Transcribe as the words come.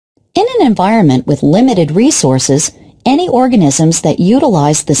an environment with limited resources, any organisms that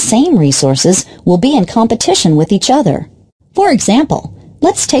utilize the same resources will be in competition with each other. For example,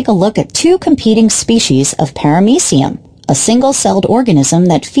 let's take a look at two competing species of paramecium, a single-celled organism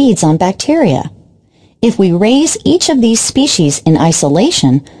that feeds on bacteria. If we raise each of these species in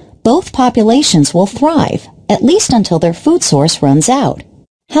isolation, both populations will thrive, at least until their food source runs out.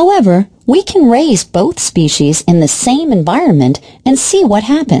 However, we can raise both species in the same environment and see what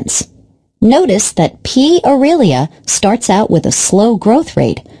happens. Notice that P. aurelia starts out with a slow growth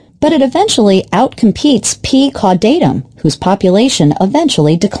rate, but it eventually outcompetes P. caudatum, whose population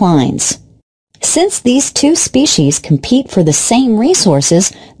eventually declines. Since these two species compete for the same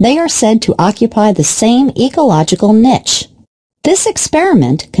resources, they are said to occupy the same ecological niche. This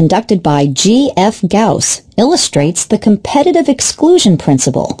experiment, conducted by G.F. Gause, illustrates the competitive exclusion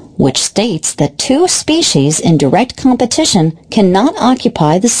principle, which states that two species in direct competition cannot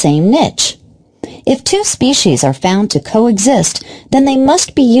occupy the same niche. If two species are found to coexist, then they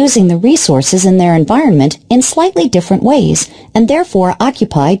must be using the resources in their environment in slightly different ways, and therefore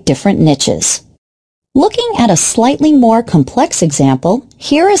occupy different niches. Looking at a slightly more complex example,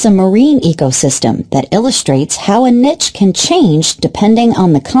 here is a marine ecosystem that illustrates how a niche can change depending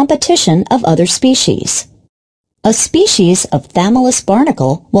on the competition of other species. A species of Thamylus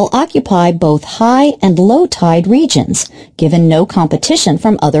barnacle will occupy both high and low tide regions, given no competition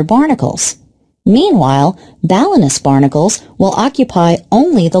from other barnacles. Meanwhile, Balanus barnacles will occupy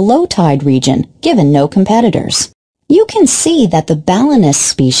only the low tide region, given no competitors. You can see that the Balanus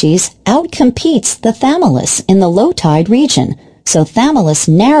species outcompetes the Thamylus in the low tide region, so Thamylus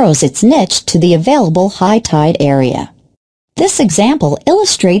narrows its niche to the available high tide area. This example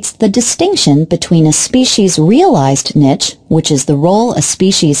illustrates the distinction between a species' realized niche, which is the role a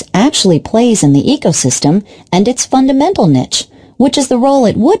species actually plays in the ecosystem, and its fundamental niche, which is the role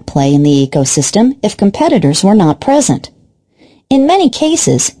it would play in the ecosystem if competitors were not present. In many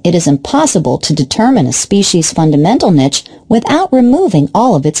cases, it is impossible to determine a species' fundamental niche without removing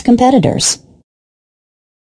all of its competitors.